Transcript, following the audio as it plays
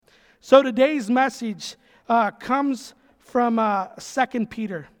So today's message comes from 2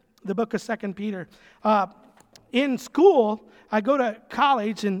 Peter, the book of 2 Peter. In school, I go to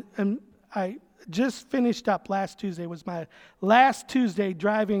college, and I just finished up last Tuesday. It was my last Tuesday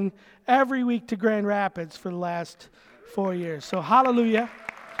driving every week to Grand Rapids for the last 4 years. So hallelujah.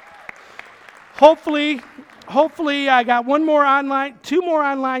 Hopefully I got two more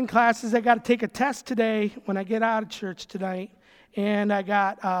online classes. I got to take a test today when I get out of church tonight. And I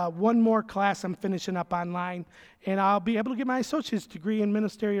got one more class I'm finishing up online. And I'll be able to get my associate's degree in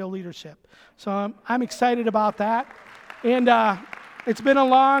ministerial leadership. So I'm excited about that. And it's been a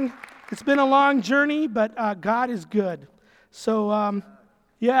long journey, but God is good. So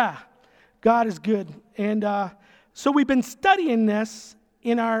God is good. And so we've been studying this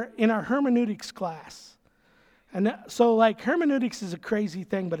in our hermeneutics class. And so like hermeneutics is a crazy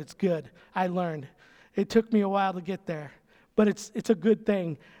thing, but it's good. I learned. It took me a while to get there. But it's a good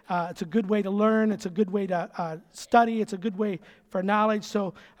thing. It's a good way to learn. It's a good way to study. It's a good way for knowledge.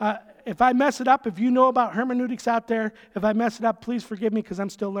 So if I mess it up, if you know about hermeneutics out there, if I mess it up, please forgive me because I'm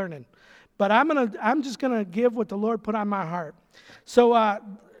still learning. But I'm just gonna give what the Lord put on my heart. So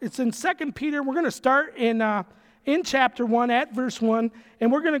it's in 2 Peter. We're gonna start in chapter 1 at verse 1,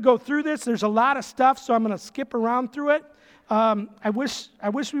 and we're gonna go through this. There's a lot of stuff, so I'm gonna skip around through it. I wish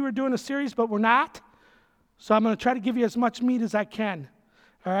we were doing a series, but we're not. So I'm going to try to give you as much meat as I can,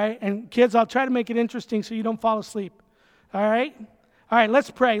 all right? And kids, I'll try to make it interesting so you don't fall asleep, all right? All right,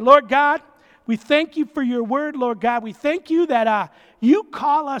 let's pray. Lord God, we thank you for your word, Lord God. We thank you that you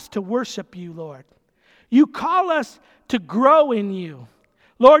call us to worship you, Lord. You call us to grow in you.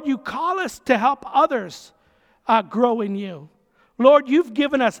 Lord, you call us to help others grow in you. Lord, you've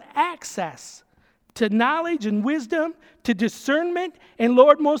given us access to knowledge and wisdom, to discernment, and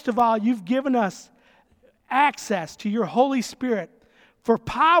Lord, most of all, you've given us access to your Holy Spirit for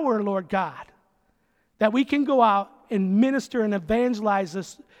power, Lord God, that we can go out and minister and evangelize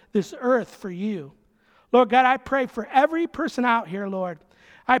this earth for you. Lord God, I pray for every person out here, Lord.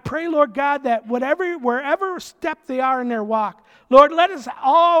 I pray, Lord God, that wherever step they are in their walk, Lord, let us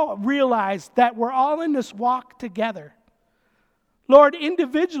all realize that we're all in this walk together. Lord,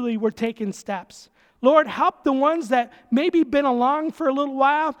 individually we're taking steps. Lord, help the ones that maybe been along for a little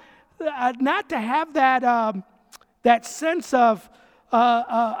while, not to have that sense of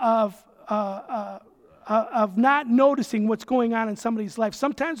not noticing what's going on in somebody's life.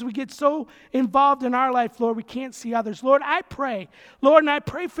 Sometimes we get so involved in our life, Lord, we can't see others. Lord, I pray, Lord, and I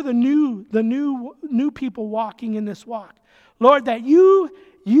pray for the new people walking in this walk. Lord, that you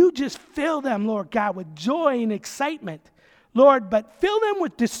just fill them, Lord God, with joy and excitement, Lord, but fill them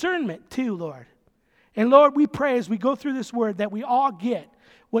with discernment too, Lord. And Lord, we pray as we go through this word that we all get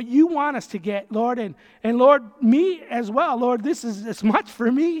what you want us to get, Lord, and Lord, me as well. Lord, this is as much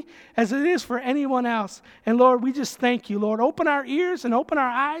for me as it is for anyone else. And Lord, we just thank you, Lord. Open our ears and open our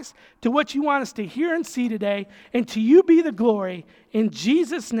eyes to what you want us to hear and see today, and to you be the glory. In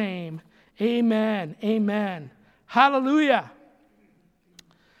Jesus' name, amen, amen. Hallelujah.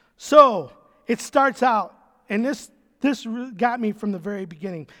 So, it starts out, and this got me from the very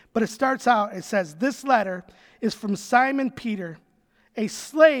beginning, but it starts out, it says, this letter is from Simon Peter, a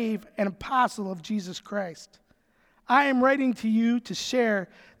slave and apostle of Jesus Christ. I am writing to you to share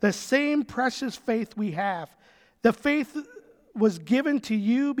the same precious faith we have. The faith was given to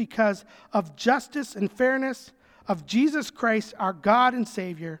you because of justice and fairness of Jesus Christ, our God and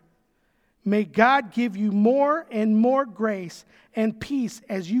Savior. May God give you more and more grace and peace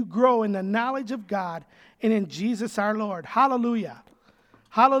as you grow in the knowledge of God and in Jesus our Lord. Hallelujah.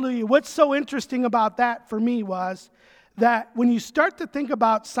 Hallelujah. What's so interesting about that for me was that when you start to think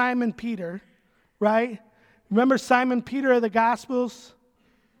about Simon Peter, right? Remember Simon Peter of the Gospels?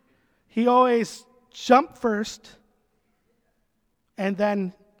 He always jumped first and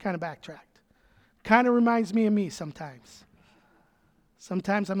then kind of backtracked. Kind of reminds me of me sometimes.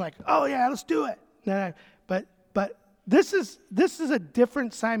 Sometimes I'm like, oh yeah, let's do it. But this is a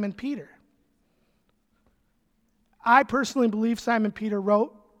different Simon Peter. I personally believe Simon Peter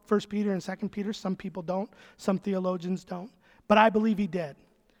wrote 1 Peter and 2 Peter. Some people don't. Some theologians don't. But I believe he did.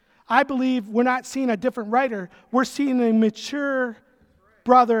 I believe we're not seeing a different writer. We're seeing a mature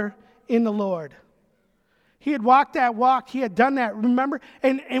brother in the Lord. He had walked that walk. He had done that, remember?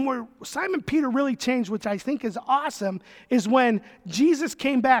 And where Simon Peter really changed, which I think is awesome, is when Jesus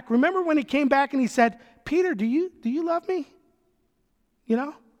came back. Remember when he came back and he said, Peter, do you love me? You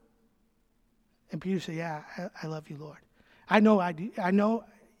know? And Peter said, yeah, I love you, Lord. I know I do. I know,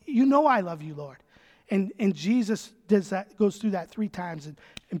 you know I love you, Lord. And Jesus goes through that 3 times,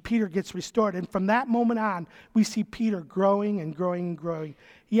 and Peter gets restored. And from that moment on, we see Peter growing and growing and growing.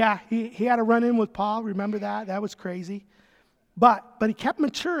 Yeah, he had a run-in with Paul. Remember that? That was crazy. But he kept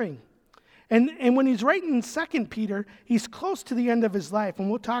maturing. And when he's writing 2 Peter, he's close to the end of his life, and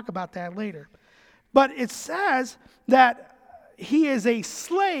we'll talk about that later. But it says that he is a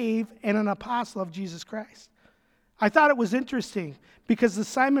slave and an apostle of Jesus Christ. I thought it was interesting because the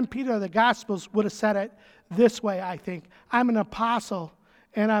Simon Peter of the Gospels would have said it this way, I think. I'm an apostle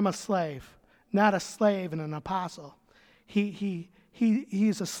and I'm a slave, not a slave and an apostle.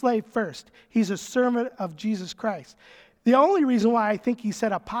 He's a slave first. He's a servant of Jesus Christ. The only reason why I think he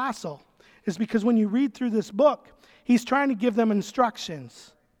said apostle is because when you read through this book, he's trying to give them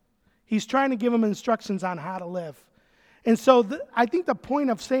instructions. He's trying to give them instructions on how to live. And so I think the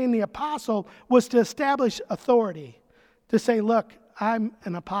point of saying the apostle was to establish authority, to say, look, I'm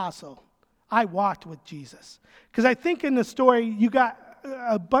an apostle. I walked with Jesus. Because I think in the story, you got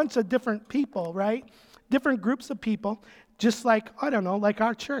a bunch of different people, right? Different groups of people, just like, I don't know, like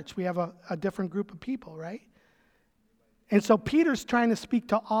our church. We have a different group of people, right? And so Peter's trying to speak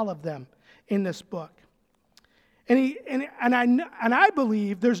to all of them in this book. And I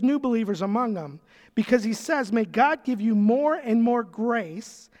believe there's new believers among them because he says, may God give you more and more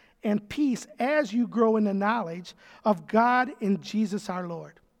grace and peace as you grow in the knowledge of God and Jesus our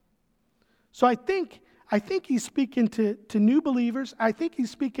Lord. So I think he's speaking to new believers. I think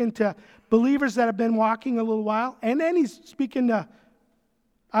he's speaking to believers that have been walking a little while. And then he's speaking to,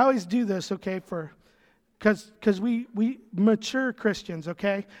 I always do this, okay, because we mature Christians,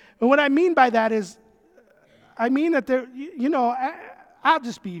 okay? And what I mean by that is, I mean that there, I'm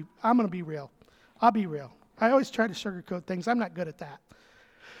going to be real. I'll be real. I always try to sugarcoat things. I'm not good at that.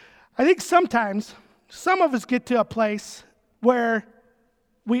 I think sometimes some of us get to a place where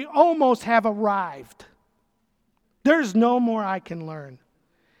we almost have arrived. There's no more I can learn.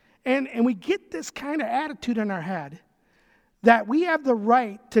 And we get this kind of attitude in our head that we have the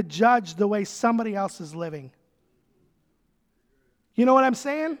right to judge the way somebody else is living. You know what I'm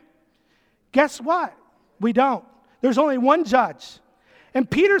saying? Guess what? We don't. There's only one judge. And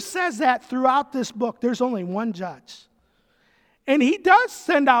Peter says that throughout this book. There's only one judge. And he does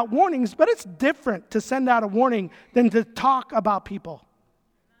send out warnings, but it's different to send out a warning than to talk about people.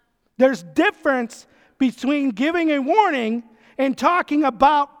 There's difference between giving a warning and talking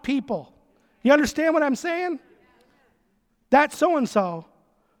about people. You understand what I'm saying? That so-and-so,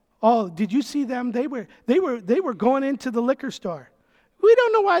 oh, did you see them? They were going into the liquor store. We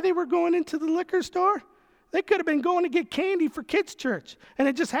don't know why they were going into the liquor store. They could have been going to get candy for kids' church, and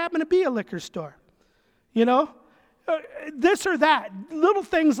it just happened to be a liquor store. This or that. Little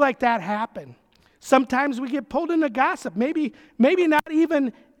things like that happen. Sometimes we get pulled into gossip. Maybe not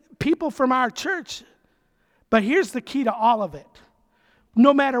even people from our church. But here's the key to all of it.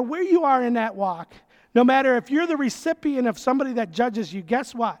 No matter where you are in that walk, no matter if you're the recipient of somebody that judges you,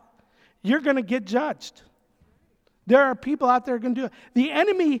 guess what? You're going to get judged. There are people out there going to do it. The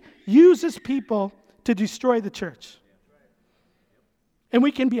enemy uses people to destroy the church. And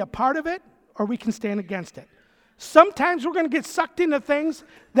we can be a part of it, or we can stand against it. Sometimes we're going to get sucked into things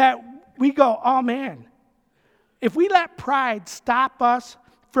that we go, oh man, if we let pride stop us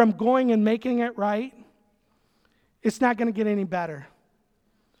from going and making it right, it's not going to get any better.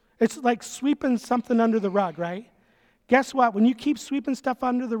 It's like sweeping something under the rug, right? Guess what? When you keep sweeping stuff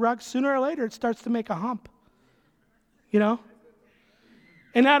under the rug, sooner or later it starts to make a hump. And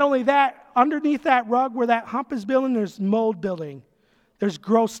not only that, underneath that rug where that hump is building, there's mold building. There's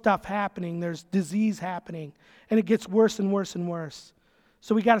gross stuff happening. There's disease happening. And it gets worse and worse and worse.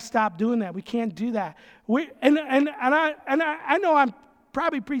 So we got to stop doing that. We can't do that. I know I'm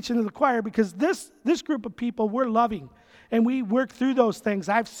probably preaching to the choir because this group of people, we're loving. And we work through those things.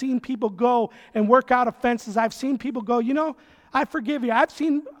 I've seen people go and work out offenses. I've seen people go, I forgive you. I've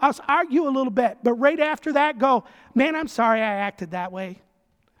seen us argue a little bit. But right after that go, man, I'm sorry I acted that way.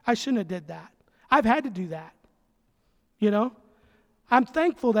 I shouldn't have did that. I've had to do that. I'm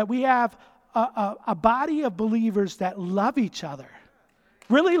thankful that we have a body of believers that love each other.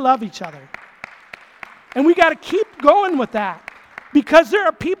 Really love each other. And we got to keep going with that because there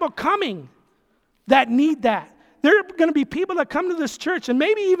are people coming that need that. There are going to be people that come to this church, and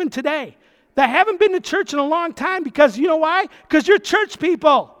maybe even today, that haven't been to church in a long time because, you know why? Because you're church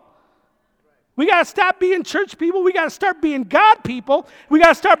people. We got to stop being church people. We got to start being God people. We got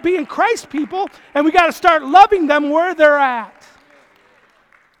to start being Christ people, and we got to start loving them where they're at.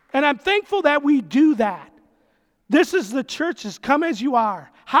 And I'm thankful that we do that. This is the churches, come as you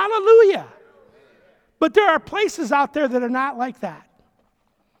are. Hallelujah. But there are places out there that are not like that.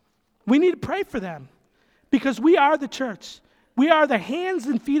 We need to pray for them. because we are the church. We are the hands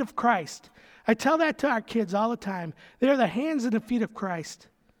and feet of Christ. I tell that to our kids all the time. They're the hands and the feet of Christ.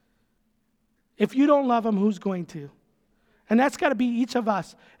 If you don't love them, who's going to? And that's got to be each of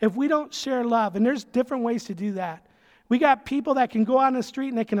us. If we don't share love, and there's different ways to do that. We got people that can go out on the street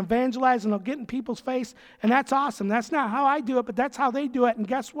and they can evangelize and they'll get in people's face, and that's awesome. That's not how I do it, but that's how they do it. And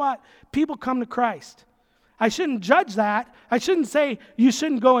guess what? People come to Christ. I shouldn't judge that. I shouldn't say you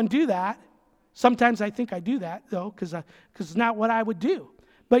shouldn't go and do that. Sometimes I think I do that, though, because it's not what I would do.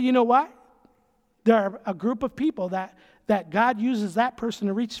 But you know what? There are a group of people that God uses that person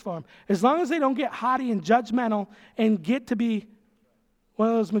to reach for them. As long as they don't get haughty and judgmental and get to be one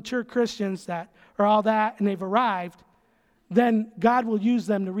of those mature Christians that are all that and they've arrived, then God will use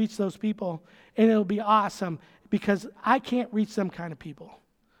them to reach those people, and it'll be awesome because I can't reach them kind of people.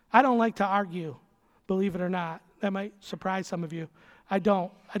 I don't like to argue, believe it or not. That might surprise some of you. I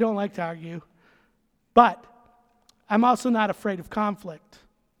don't like to argue. But I'm also not afraid of conflict,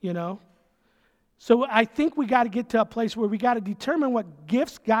 you know. So I think we got to get to a place where we got to determine what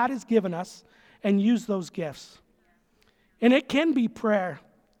gifts God has given us and use those gifts. And it can be prayer.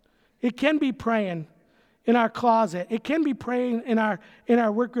 It can be praying in our closet. It can be praying in our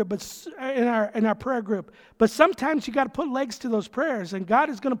work group, but in our prayer group. But sometimes you got to put legs to those prayers, and God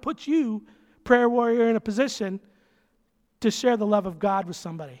is going to put you, prayer warrior, in a position to share the love of God with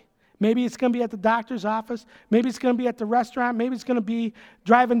somebody. Maybe it's going to be at the doctor's office. Maybe it's going to be at the restaurant. Maybe it's going to be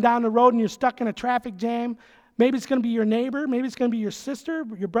driving down the road and you're stuck in a traffic jam. Maybe it's going to be your neighbor. Maybe it's going to be your sister,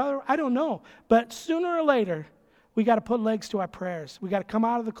 your brother. I don't know. But sooner or later, we got to put legs to our prayers. We got to come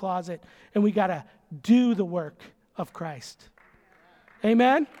out of the closet, and we got to do the work of Christ.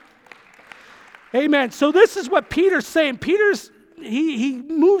 Amen? Amen. So this is what Peter's saying. He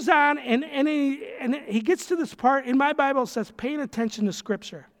moves on, and he gets to this part. In my Bible, it says paying attention to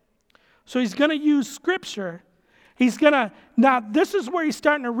Scripture. So he's going to use Scripture. Now this is where he's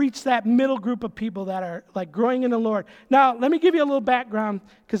starting to reach that middle group of people that are like growing in the Lord. Now, let me give you a little background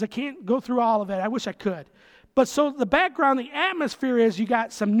because I can't go through all of it. I wish I could. But so the background, the atmosphere is you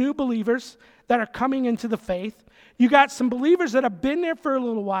got some new believers that are coming into the faith. You got some believers that have been there for a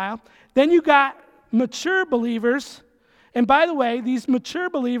little while. Then you got mature believers. And by the way, these mature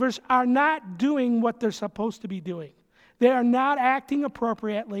believers are not doing what they're supposed to be doing. They are not acting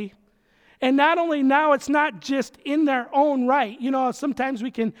appropriately. And not only now, it's not just in their own right. You know, sometimes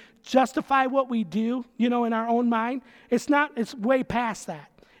we can justify what we do, you know, in our own mind. It's way past that.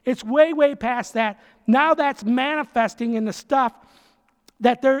 It's way, way past that. Now that's manifesting in the stuff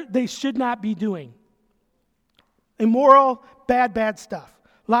that they should not be doing. Immoral, bad stuff.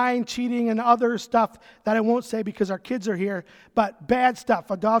 Lying, cheating, and other stuff that I won't say because our kids are here, but bad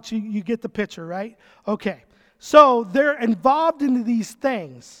stuff. Adults, you get the picture, right? Okay. So they're involved in these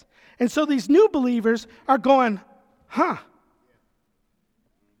things. And so these new believers are going,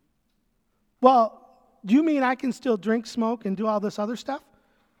 well, do you mean I can still drink, smoke, and do all this other stuff?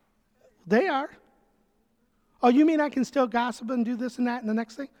 They are. Oh, you mean I can still gossip and do this and that and the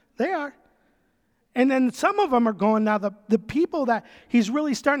next thing? They are. And then some of them are going, now the people that he's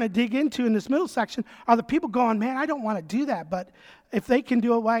really starting to dig into in this middle section are the people going, man, I don't want to do that, but if they can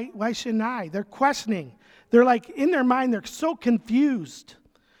do it, why shouldn't I? They're questioning. They're like, in their mind, they're so confused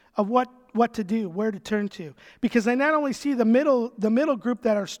of what to do, where to turn to. Because they not only see the middle group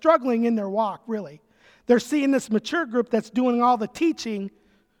that are struggling in their walk, really. They're seeing this mature group that's doing all the teaching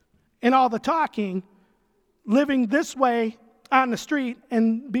and all the talking, living this way on the street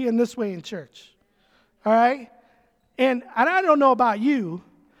and being this way in church. All right? And I don't know about you,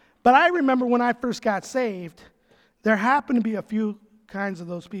 but I remember when I first got saved, there happened to be a few kinds of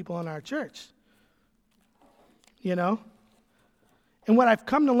those people in our church. You know? And what I've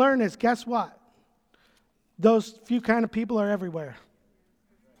come to learn is, guess what? Those few kind of people are everywhere.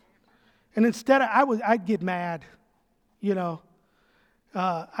 And instead, I'd get mad, you know.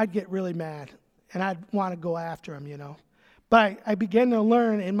 I'd get really mad, and I'd want to go after them, you know. But I began to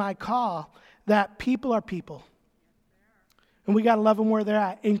learn in my call that people are people. And we got to love them where they're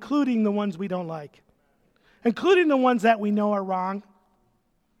at, including the ones we don't like, including the ones that we know are wrong.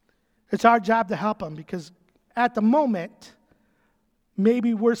 It's our job to help them because at the moment,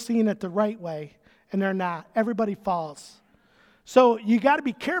 maybe we're seeing it the right way, and they're not. Everybody falls. So you got to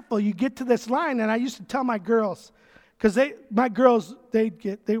be careful. You get to this line, and I used to tell my girls, because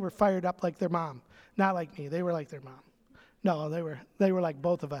they were fired up like their mom. Not like me. They were like their mom. No, they were like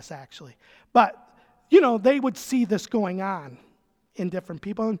both of us, actually. But, you know, they would see this going on in different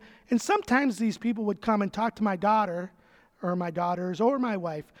people. And sometimes these people would come and talk to my daughter or my daughters or my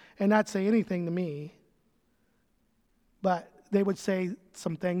wife and not say anything to me. But they would say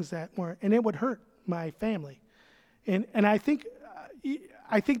some things that weren't, and it would hurt my family. And I think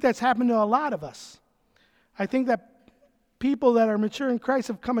that's happened to a lot of us. I think that people that are mature in Christ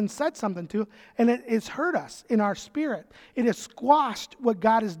have come and said something to, and it's hurt us in our spirit. It has squashed what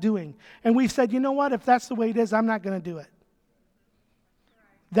God is doing. And we've said, you know what, if that's the way it is, I'm not going to do it.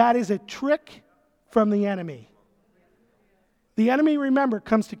 That is a trick from the enemy. The enemy, remember,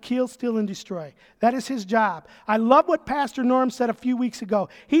 comes to kill, steal, and destroy. That is his job. I love what Pastor Norm said a few weeks ago.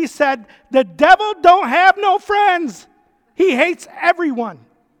 He said, the devil don't have no friends. He hates everyone.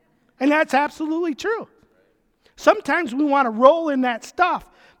 And that's absolutely true. Sometimes we want to roll in that stuff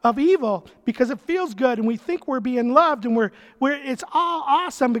of evil because it feels good and we think we're being loved and we're it's all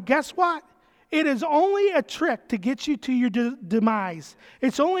awesome. But guess what? It is only a trick to get you to your demise.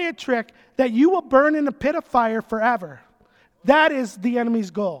 It's only a trick that you will burn in a pit of fire forever. That is the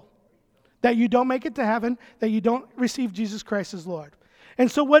enemy's goal. That you don't make it to heaven, that you don't receive Jesus Christ as Lord. And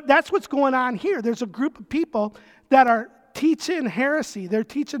so that's what's going on here. There's a group of people that are teaching heresy. They're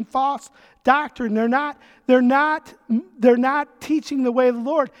teaching false doctrine. They're not teaching the way of the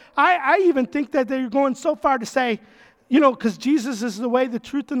Lord. I even think that they're going so far to say, because Jesus is the way, the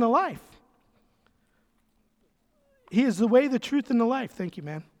truth, and the life. He is the way, the truth, and the life. Thank you,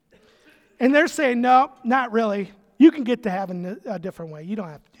 man. And they're saying, no, not really. You can get to heaven a different way. You don't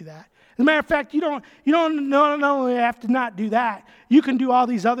have to do that. As a matter of fact, you don't not only have to not do that, you can do all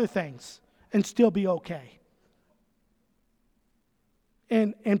these other things and still be okay.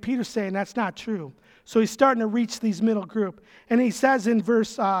 And Peter's saying that's not true. So he's starting to reach these middle group. And he says in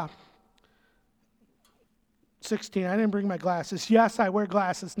verse 16, I didn't bring my glasses. Yes, I wear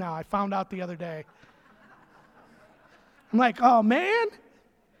glasses now. I found out the other day. I'm like, oh, man.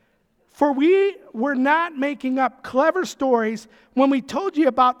 For we were not making up clever stories when we told you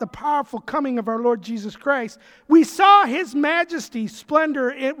about the powerful coming of our Lord Jesus Christ. We saw his majesty,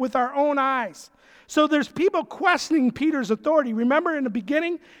 splendor with our own eyes. So there's people questioning Peter's authority. Remember in the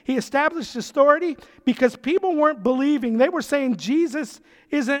beginning, he established authority because people weren't believing. They were saying Jesus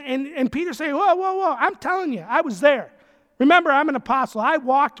isn't, and Peter saying, whoa, I'm telling you, I was there. Remember, I'm an apostle. I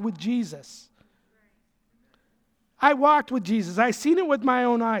walked with Jesus. I walked with Jesus. I seen it with my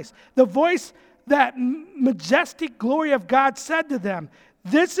own eyes. The voice, that majestic glory of God said to them,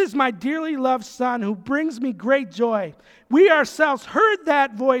 this is my dearly loved Son who brings me great joy. We ourselves heard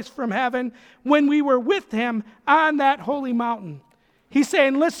that voice from heaven when we were with him on that holy mountain. He's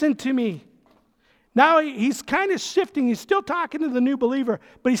saying, listen to me. Now he's kind of shifting. He's still talking to the new believer,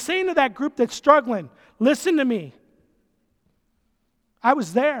 but he's saying to that group that's struggling, listen to me. I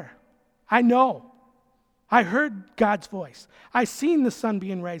was there. I know. I heard God's voice. I seen the Son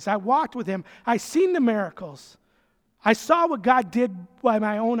being raised. I walked with him. I seen the miracles. I saw what God did by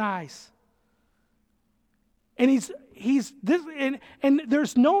my own eyes. And he's this, and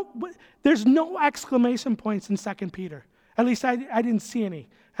there's no exclamation points in 2 Peter. At least I didn't see any.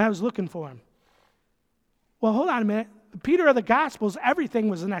 And I was looking for him. Well, hold on a minute. Peter of the Gospels, everything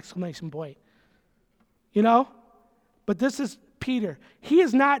was an exclamation point. But this is Peter. He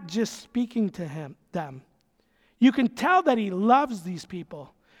is not just speaking to them. You can tell that he loves these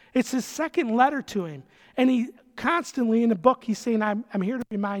people. It's his second letter to him. And he constantly in the book, he's saying, I'm here to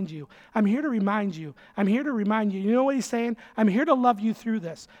remind you. I'm here to remind you. I'm here to remind you. You know what he's saying? I'm here to love you through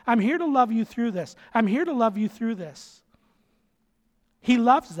this. I'm here to love you through this. I'm here to love you through this. He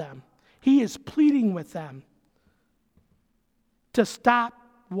loves them. He is pleading with them to stop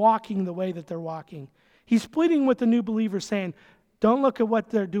walking the way that they're walking. He's pleading with the new believers saying, don't look at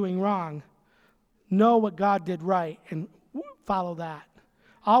what they're doing wrong. Know what God did right and follow that.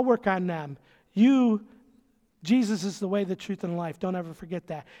 I'll work on them. Jesus is the way, the truth, and life. Don't ever forget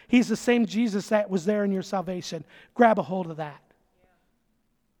that. He's the same Jesus that was there in your salvation. Grab a hold of that.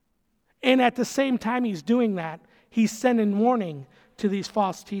 And at the same time he's doing that, he's sending warning to these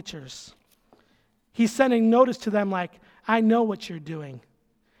false teachers. He's sending notice to them like, I know what you're doing,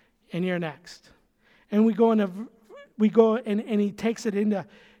 and you're next. And we go and he takes it into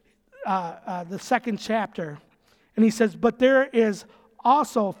the second chapter, and he says, but there is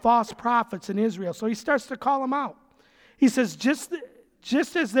also false prophets in Israel. So he starts to call them out. He says,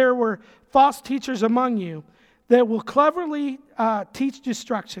 just as there were false teachers among you that will cleverly teach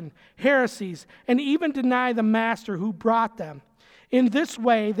destruction, heresies, and even deny the master who brought them. In this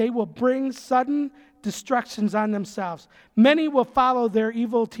way, they will bring sudden destructions on themselves. Many will follow their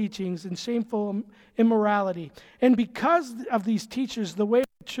evil teachings and shameful immorality. And because of these teachers, the way of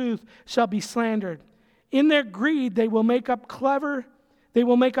the truth shall be slandered. In their greed, they will make up clever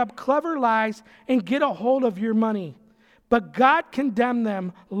lies and get a hold of your money. But God condemned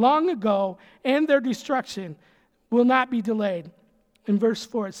them long ago, and their destruction will not be delayed. In verse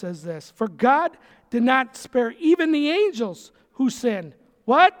 4 it says this, for God did not spare even the angels who sinned.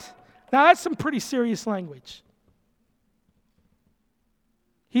 What? Now that's some pretty serious language.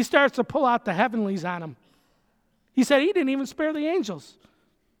 He starts to pull out the heavenlies on him. He said he didn't even spare the angels.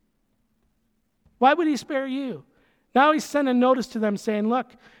 Why would he spare you? Now he's sending notice to them saying, look,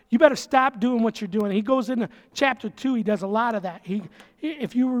 you better stop doing what you're doing. He goes into chapter 2. He does a lot of that.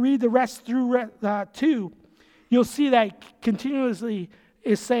 If you read the rest through 2, you'll see that he continuously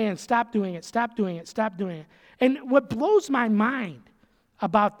is saying, stop doing it, stop doing it, stop doing it. And what blows my mind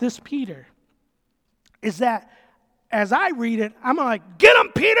about this Peter is that as I read it, I'm like, get him,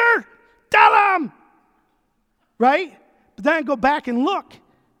 Peter! Tell him! Right? But then I go back and look.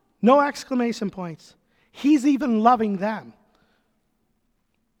 No exclamation points. He's even loving them.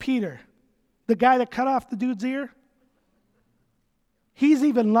 Peter, the guy that cut off the dude's ear, he's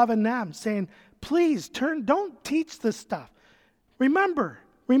even loving them, saying, please don't teach this stuff. Remember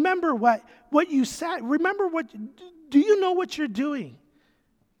what you said. Do you know what you're doing?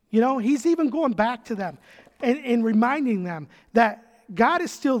 You know, he's even going back to them and reminding them that God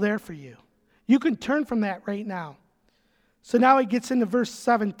is still there for you. You can turn from that right now. So now he gets into verse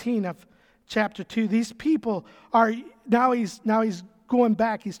 17 of chapter 2. These people are, now he's going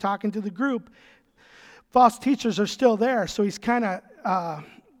back. He's talking to the group. False teachers are still there, so he's kind of,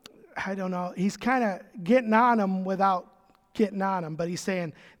 he's kind of getting on them without getting on them. But he's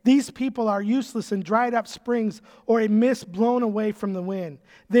saying, these people are useless in dried up springs or a mist blown away from the wind.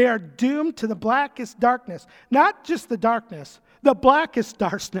 They are doomed to the blackest darkness. Not just the darkness, the blackest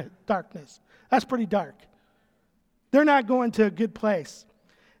darkness. That's pretty dark. They're not going to a good place.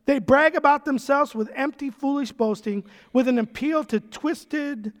 They brag about themselves with empty, foolish boasting, with an appeal to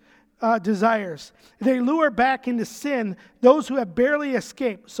twisted desires. They lure back into sin those who have barely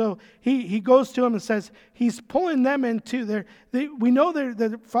escaped. So he goes to them and says, he's pulling them into we know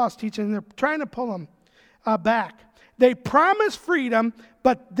they're false teaching, and they're trying to pull them back. They promise freedom,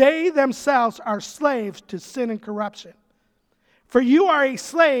 but they themselves are slaves to sin and corruption. For you are a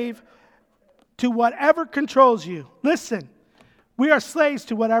slave to whatever controls you. Listen, we are slaves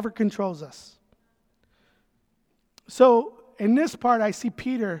to whatever controls us. So in this part, I see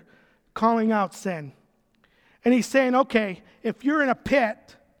Peter calling out sin. And he's saying, okay, if you're in a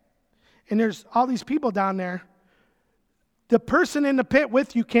pit and there's all these people down there, the person in the pit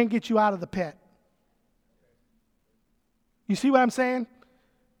with you can't get you out of the pit. You see what I'm saying?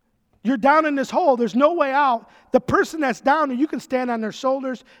 You're down in this hole. There's no way out. The person that's down there, you can stand on their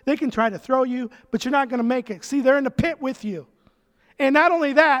shoulders. They can try to throw you, but you're not going to make it. See, they're in the pit with you. And not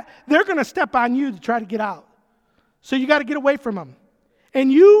only that, they're going to step on you to try to get out. So you got to get away from them.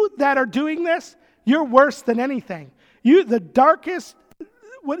 And you that are doing this, you're worse than anything. The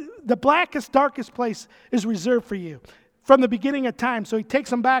blackest, darkest place is reserved for you from the beginning of time. So he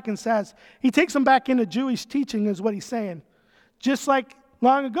takes them back and says, he takes them back into Jewish teaching is what he's saying. Just like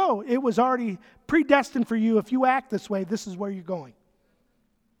long ago, it was already predestined for you. If you act this way, this is where you're going.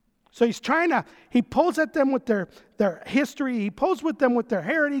 So he pulls at them with their history. He pulls with them with their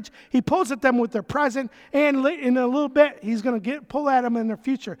heritage. He pulls at them with their present. And in a little bit, he's going to pull at them in their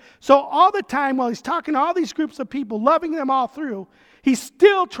future. So all the time while he's talking to all these groups of people, loving them all through, he's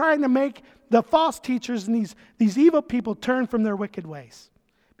still trying to make the false teachers and these evil people turn from their wicked ways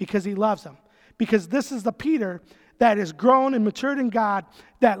because he loves them. Because this is the Peter that is grown and matured in God,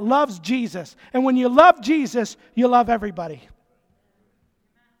 that loves Jesus. And when you love Jesus, you love everybody.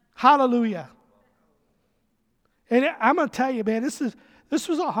 Hallelujah. And I'm going to tell you, man, this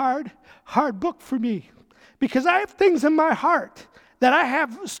was a hard book for me. Because I have things in my heart that I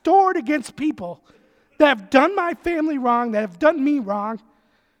have stored against people that have done my family wrong, that have done me wrong,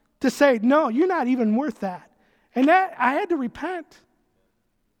 to say, no, you're not even worth that. And that I had to repent.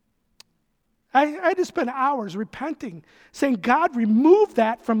 I had to spend hours repenting, saying, God, remove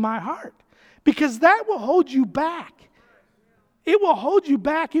that from my heart. Because that will hold you back. It will hold you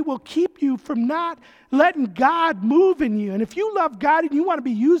back. It will keep you from not letting God move in you. And if you love God and you want to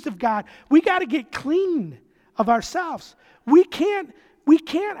be used of God, we got to get clean of ourselves. We can't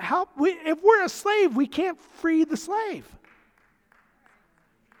help. If we're a slave, we can't free the slave.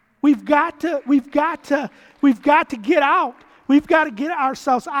 We've got to get out. We've got to get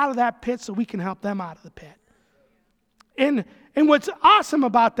ourselves out of that pit so we can help them out of the pit. And what's awesome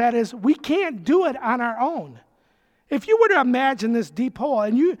about that is we can't do it on our own. If you were to imagine this deep hole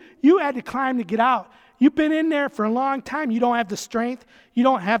and you had to climb to get out, you've been in there for a long time, you don't have the strength, you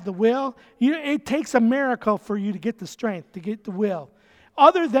don't have the will. It takes a miracle for you to get the strength, to get the will.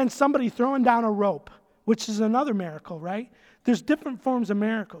 Other than somebody throwing down a rope, which is another miracle, right? There's different forms of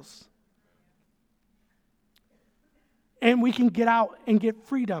miracles. And we can get out and get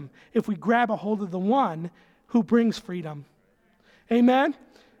freedom if we grab a hold of the one who brings freedom. Amen?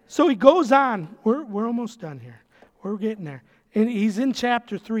 So he goes on. We're almost done here. We're getting there. And he's in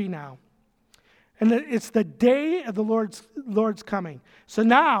chapter 3 now. And it's the day of the Lord's coming. So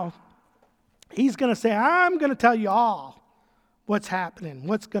now he's going to say, I'm going to tell you all what's happening,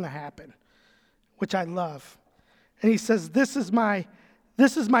 what's going to happen, which I love. And he says, this is my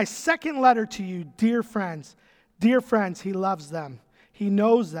second letter to you, dear friends. Dear friends, he loves them. He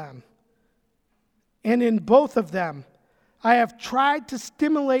knows them. And in both of them, I have tried to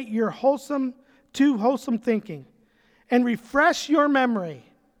stimulate your wholesome thinking and refresh your memory.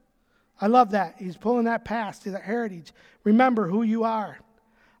 I love that. He's pulling that past to that heritage. Remember who you are.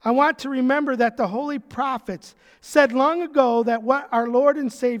 I want to remember that the holy prophets said long ago that what our Lord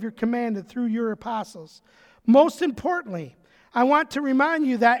and Savior commanded through your apostles. Most importantly, I want to remind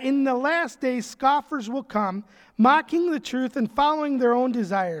you that in the last days, scoffers will come, mocking the truth and following their own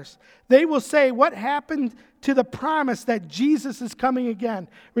desires. They will say, what happened to the promise that Jesus is coming again?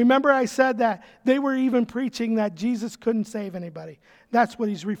 Remember I said that they were even preaching that Jesus couldn't save anybody. That's what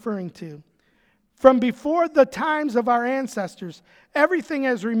he's referring to. From before the times of our ancestors, everything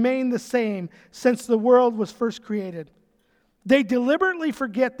has remained the same since the world was first created. They deliberately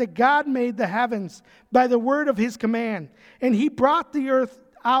forget that God made the heavens by the word of his command, and he brought the earth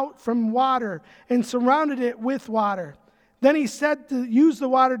out from water and surrounded it with water. Then he said to use the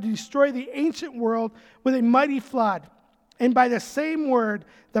water to destroy the ancient world with a mighty flood. And by the same word,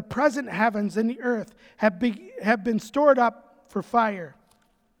 the present heavens and the earth have been stored up for fire.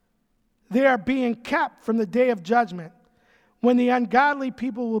 They are being kept from the day of judgment, when the ungodly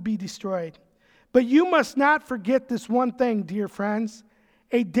people will be destroyed. But you must not forget this one thing, dear friends.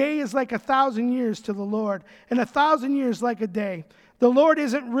 A day is like 1,000 years to the Lord, and 1,000 years like a day. The Lord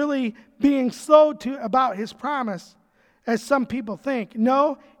isn't really being slow about his promise, as some people think.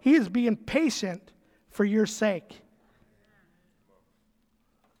 No, he is being patient for your sake.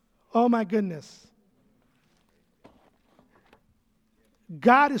 Oh my goodness.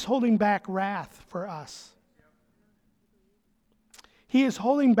 God is holding back wrath for us. He is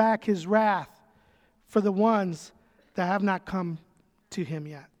holding back his wrath for the ones that have not come to him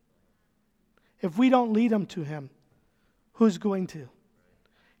yet. If we don't lead them to him, who's going to?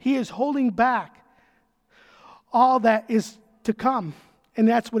 He is holding back all that is to come. And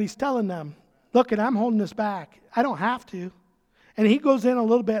that's what he's telling them. Look, I'm holding this back. I don't have to. And he goes in a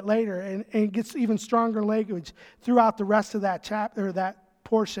little bit later and gets even stronger language throughout the rest of that chapter, or that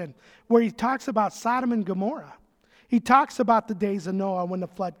portion, where he talks about Sodom and Gomorrah. He talks about the days of Noah when the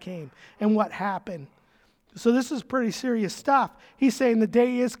flood came and what happened. So this is pretty serious stuff. He's saying the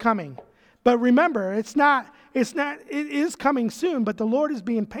day is coming. But remember, it is coming soon, but the Lord is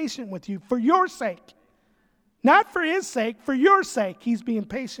being patient with you for your sake. Not for his sake, for your sake, he's being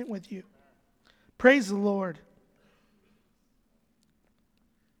patient with you. Praise the Lord.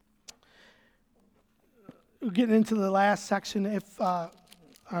 We're getting into the last section. If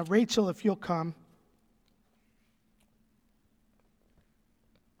Rachel, if you'll come.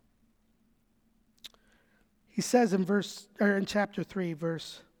 He says in chapter 3,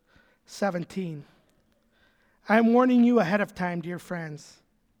 verse 17, I am warning you ahead of time, dear friends.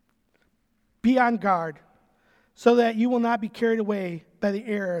 Be on guard, so that you will not be carried away by the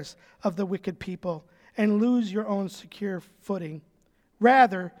errors of the wicked people and lose your own secure footing.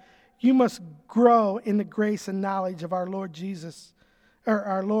 Rather, you must grow in the grace and knowledge of our Lord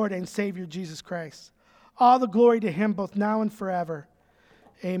and Savior Jesus Christ. All the glory to him both now and forever.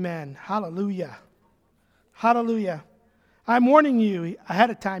 Amen. Hallelujah. Hallelujah. I'm warning you ahead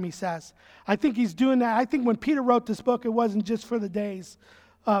of time, he says. I think he's doing that. I think when Peter wrote this book, it wasn't just for the days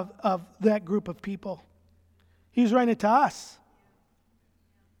of that group of people. He's writing it to us.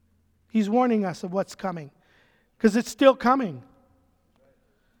 He's warning us of what's coming, because it's still coming.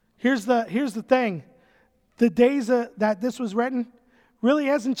 Here's the thing. The days that this was written really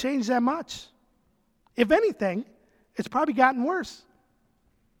hasn't changed that much. If anything, it's probably gotten worse.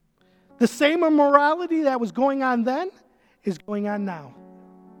 The same immorality that was going on then is going on now.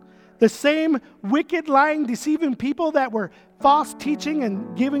 The same wicked, lying, deceiving people that were false teaching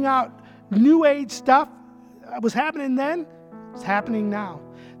and giving out new age stuff was happening then, it's happening now.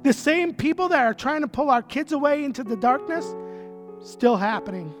 The same people that are trying to pull our kids away into the darkness, still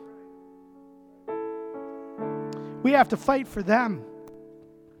happening. We have to fight for them.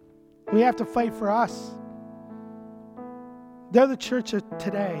 We have to fight for us. They're the church of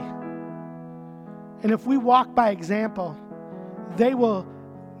today. And if we walk by example, they will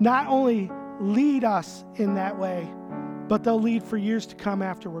not only lead us in that way, but they'll lead for years to come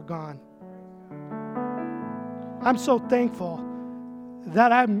after we're gone. I'm so thankful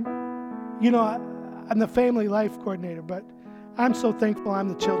that I'm the family life coordinator, but I'm so thankful I'm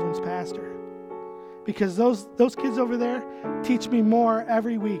the children's pastor. Because those kids over there teach me more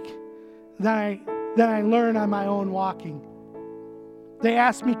every week than I learn on my own walking. They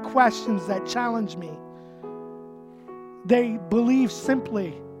ask me questions that challenge me. They believe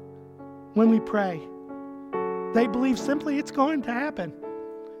simply when we pray. They believe simply it's going to happen.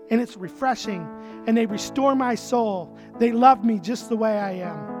 And it's refreshing. And they restore my soul. They love me just the way I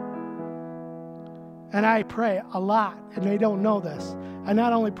am. And I pray a lot, and they don't know this. I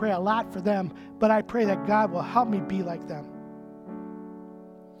not only pray a lot for them, but I pray that God will help me be like them.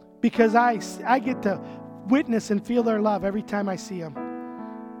 Because I get to witness and feel their love every time I see them.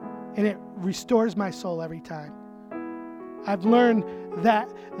 And it restores my soul every time. I've learned that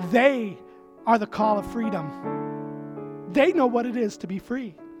they are the call of freedom. They know what it is to be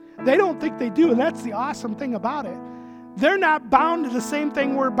free. They don't think they do, and that's the awesome thing about it. They're not bound to the same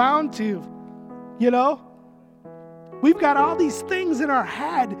thing we're bound to. We've got all these things in our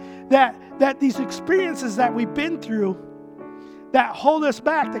head that these experiences that we've been through that hold us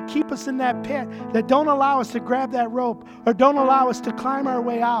back, that keep us in that pit, that don't allow us to grab that rope or don't allow us to climb our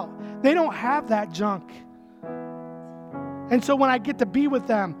way out. They don't have that junk. And so when I get to be with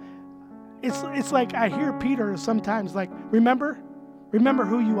them, it's like I hear Peter sometimes like, remember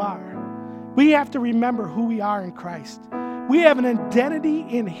who you are. We have to remember who we are in Christ. We have an identity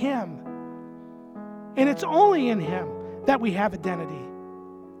in Him. And it's only in Him that we have identity.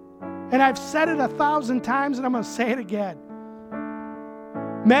 And I've said it 1,000 times, and I'm going to say it again.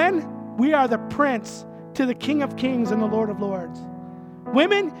 Men, we are the prince to the King of Kings and the Lord of Lords.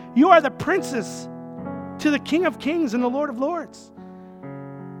 Women, you are the princess to the King of Kings and the Lord of Lords.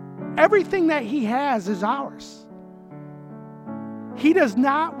 Everything that He has is ours. He does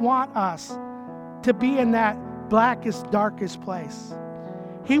not want us to be in that blackest, darkest place.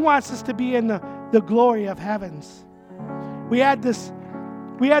 He wants us to be in the glory of heavens. We had this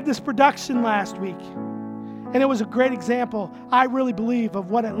production last week, and it was a great example, I really believe,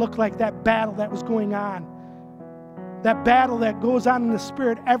 of what it looked like, that battle that was going on. That battle that goes on in the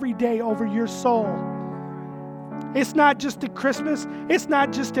Spirit every day over your soul. It's not just at Christmas. It's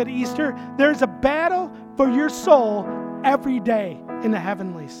not just at Easter. There's a battle for your soul every day in the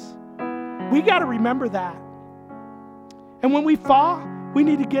heavenlies. We got to remember that. And when we fall, we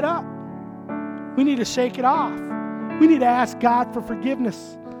need to get up. We need to shake it off. We need to ask God for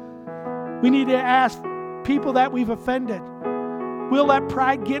forgiveness. We need to ask people that we've offended. We'll let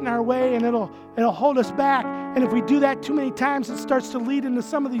pride get in our way, and it'll hold us back. And if we do that too many times, it starts to lead into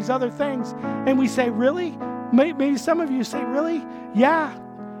some of these other things. And we say, really? Maybe some of you say, really? Yeah.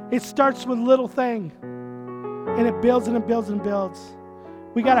 It starts with a little thing. And it builds and it builds and builds.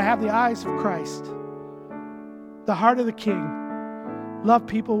 We got to have the eyes of Christ. The heart of the King. Love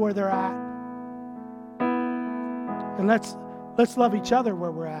people where they're at. And let's love each other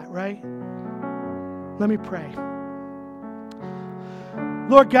where we're at, right? Let me pray.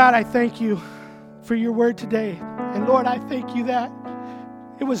 Lord God, I thank you for your word today. And Lord, I thank you that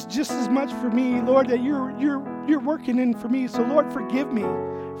it was just as much for me, Lord, that you're working in for me. So Lord, forgive me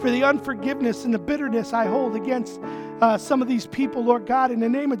for the unforgiveness and the bitterness I hold against some of these people, Lord God. In the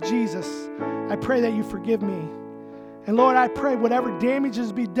name of Jesus, I pray that you forgive me. And Lord, I pray whatever damage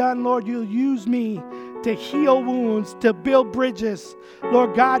has been done, Lord, you'll use me to heal wounds, to build bridges.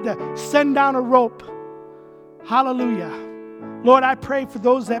 Lord God, to send down a rope. Hallelujah. Lord, I pray for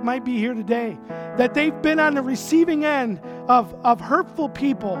those that might be here today, that they've been on the receiving end of hurtful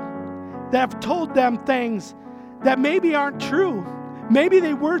people that have told them things that maybe aren't true. Maybe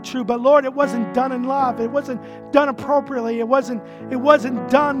they were true, but Lord, it wasn't done in love. It wasn't done appropriately. It wasn't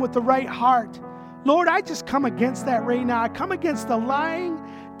done with the right heart. Lord, I just come against that right now. I come against the lying,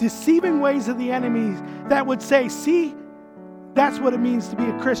 deceiving ways of the enemy that would say, see, that's what it means to be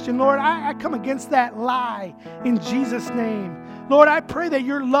a Christian. Lord, I come against that lie in Jesus' name. Lord, I pray that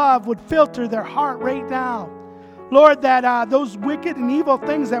your love would filter their heart right now. Lord, that those wicked and evil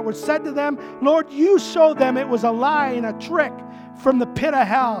things that were said to them, Lord, you showed them it was a lie and a trick from the pit of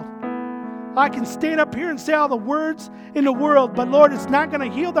hell. I can stand up here and say all the words in the world, but Lord, it's not going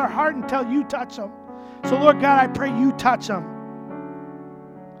to heal their heart until you touch them. So Lord God, I pray you touch them.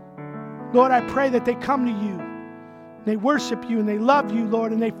 Lord, I pray that they come to you. They worship you and they love you,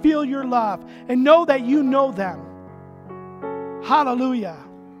 Lord, and they feel your love and know that you know them. Hallelujah.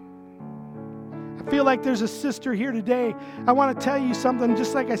 I feel like there's a sister here today. I want to tell you something,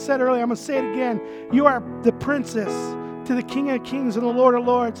 just like I said earlier, I'm going to say it again. You are the princess to the King of Kings and the Lord of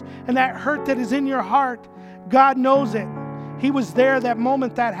Lords. And that hurt that is in your heart, God knows it. He was there that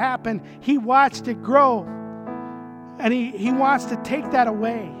moment that happened. He watched it grow. And he wants to take that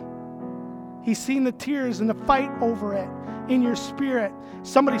away. He's seen the tears and the fight over it in your spirit.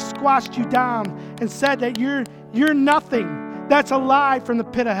 Somebody squashed you down and said that you're nothing. That's a lie from the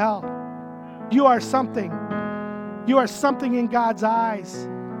pit of hell. You are something. You are something in God's eyes.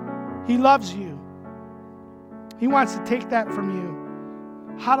 He loves you. He wants to take that from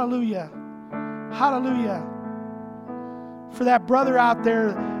you. Hallelujah. Hallelujah. For that brother out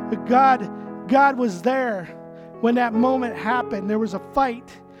there, God was there when that moment happened. There was a fight,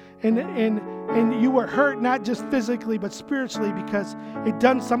 and you were hurt, not just physically but spiritually, because it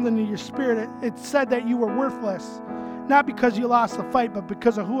done something to your spirit. It said that you were worthless, not because you lost the fight, but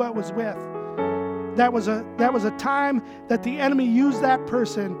because of who it was with. That was a time that the enemy used that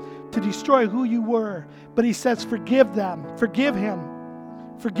person to destroy who you were. But he says, forgive them. Forgive him.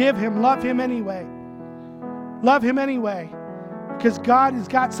 Forgive him. Love him anyway. Love him anyway. Because God has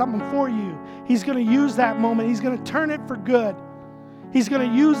got something for you. He's going to use that moment. He's going to turn it for good. He's going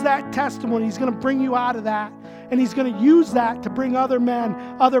to use that testimony. He's going to bring you out of that. And he's going to use that to bring other men,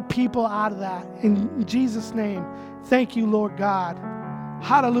 other people out of that. In Jesus' name, thank you, Lord God.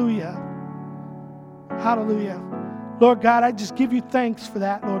 Hallelujah. Hallelujah. Lord God, I just give you thanks for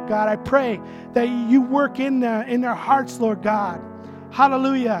that, Lord God. I pray that you work in their hearts, Lord God.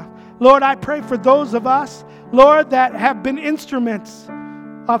 Hallelujah. Lord, I pray for those of us, Lord, that have been instruments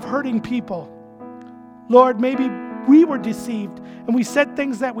of hurting people. Lord, maybe we were deceived and we said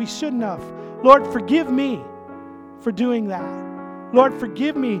things that we shouldn't have. Lord, forgive me for doing that. Lord,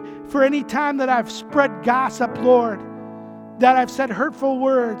 forgive me for any time that I've spread gossip, Lord, that I've said hurtful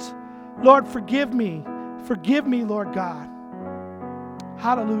words. Lord, forgive me. Forgive me, Lord God.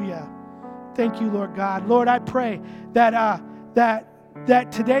 Hallelujah. Thank you, Lord God. Lord, I pray that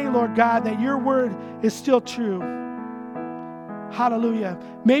today, Lord God, that your word is still true. Hallelujah.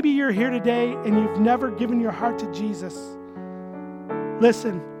 Maybe you're here today and you've never given your heart to Jesus.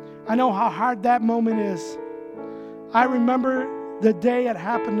 Listen, I know how hard that moment is. I remember the day it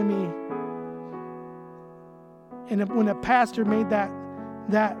happened to me. And when a pastor made that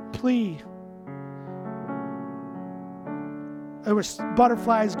plea, there were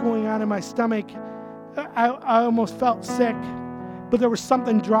butterflies going on in my stomach. I almost felt sick, but there was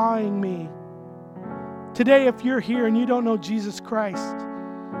something drawing me. Today, if you're here and you don't know Jesus Christ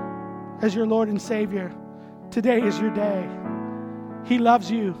as your Lord and Savior, today is your day. He loves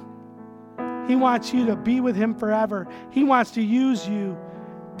you. He wants you to be with him forever. He wants to use you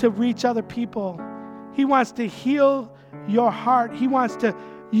to reach other people. He wants to heal your heart. He wants to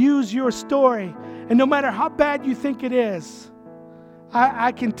use your story. And no matter how bad you think it is,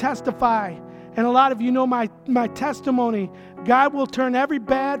 I can testify, and a lot of you know my testimony. God will turn every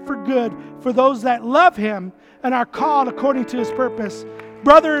bad for good for those that love him and are called according to his purpose.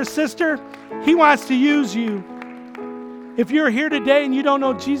 Brother or sister, he wants to use you. If you're here today and you don't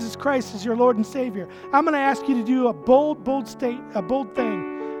know Jesus Christ as your Lord and Savior, I'm going to ask you to do a bold thing. I'm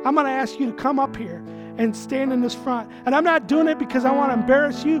going to ask you to come up here and stand in this front. And I'm not doing it because I want to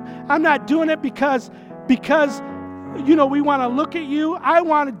embarrass you. I'm not doing it because we want to look at you. I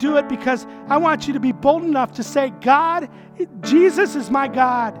want to do it because I want you to be bold enough to say, God, Jesus is my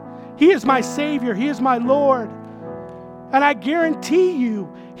God. He is my Savior. He is my Lord. And I guarantee you,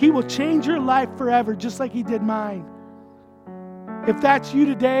 he will change your life forever, just like he did mine. If that's you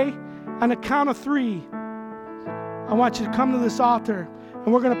today, on the count of 3, I want you to come to this altar,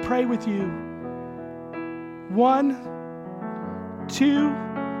 and we're going to pray with you. 1, 2,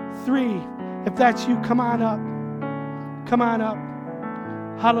 3. If that's you, come on up. Come on up.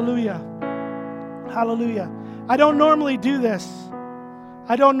 Hallelujah. Hallelujah. I don't normally do this.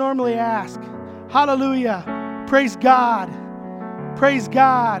 I don't normally ask. Hallelujah. Praise God. Praise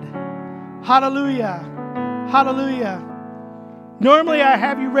God. Hallelujah. Hallelujah. Normally I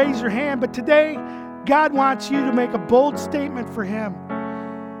have you raise your hand, but today God wants you to make a bold statement for him.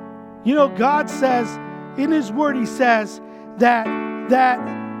 You know, God says, in his word, he says that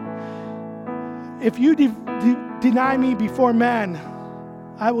if you deny me before men,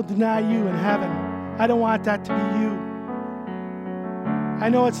 I will deny you in heaven. I don't want that to be you. I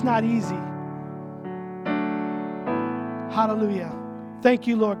know it's not easy. Hallelujah. Thank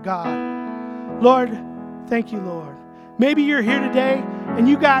you, Lord God. Lord, thank you, Lord. Maybe you're here today and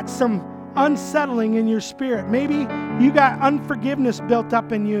you got some unsettling in your spirit. Maybe you got unforgiveness built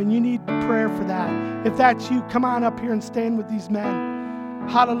up in you and you need prayer for that. If that's you, come on up here and stand with these men.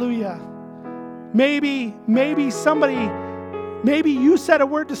 Hallelujah. Maybe you said a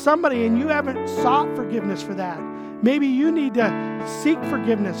word to somebody and you haven't sought forgiveness for that. Maybe you need to seek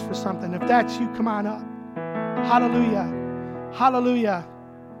forgiveness for something. If that's you, come on up. Hallelujah. Hallelujah.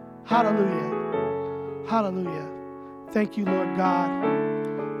 Hallelujah. Hallelujah. Thank you, Lord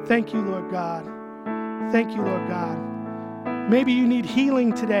God. Thank you, Lord God. Thank you, Lord God. Maybe you need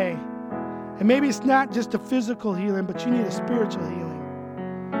healing today. And maybe it's not just a physical healing, but you need a spiritual healing.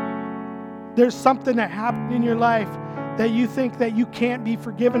 There's something that happened in your life that you think that you can't be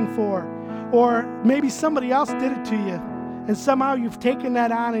forgiven for. Or maybe somebody else did it to you, and somehow you've taken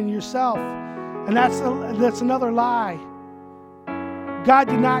that on in yourself. And that's another lie. God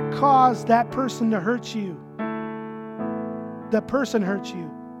did not cause that person to hurt you. That person hurt you.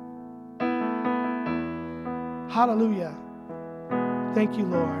 Hallelujah. Thank you,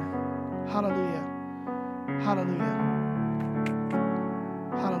 Lord. Hallelujah. Hallelujah.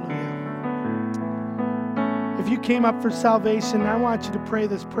 Hallelujah. If you came up for salvation, I want you to pray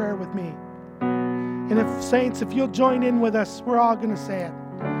this prayer with me. And if saints, if you'll join in with us, we're all going to say it.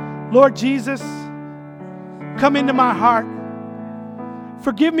 Lord Jesus, come into my heart.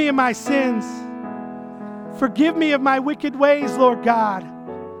 Forgive me of my sins. Forgive me of my wicked ways, Lord God.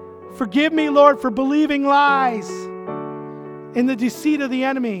 Forgive me, Lord, for believing lies in the deceit of the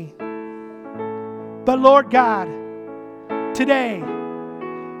enemy. But Lord God, today,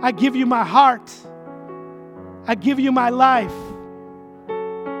 I give you my heart. I give you my life.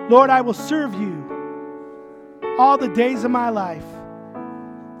 Lord, I will serve you all the days of my life.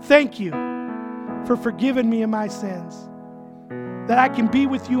 Thank you for forgiving me of my sins, that I can be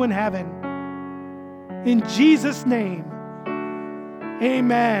with you in heaven. In Jesus' name,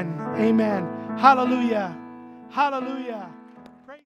 amen. Amen. Hallelujah. Hallelujah.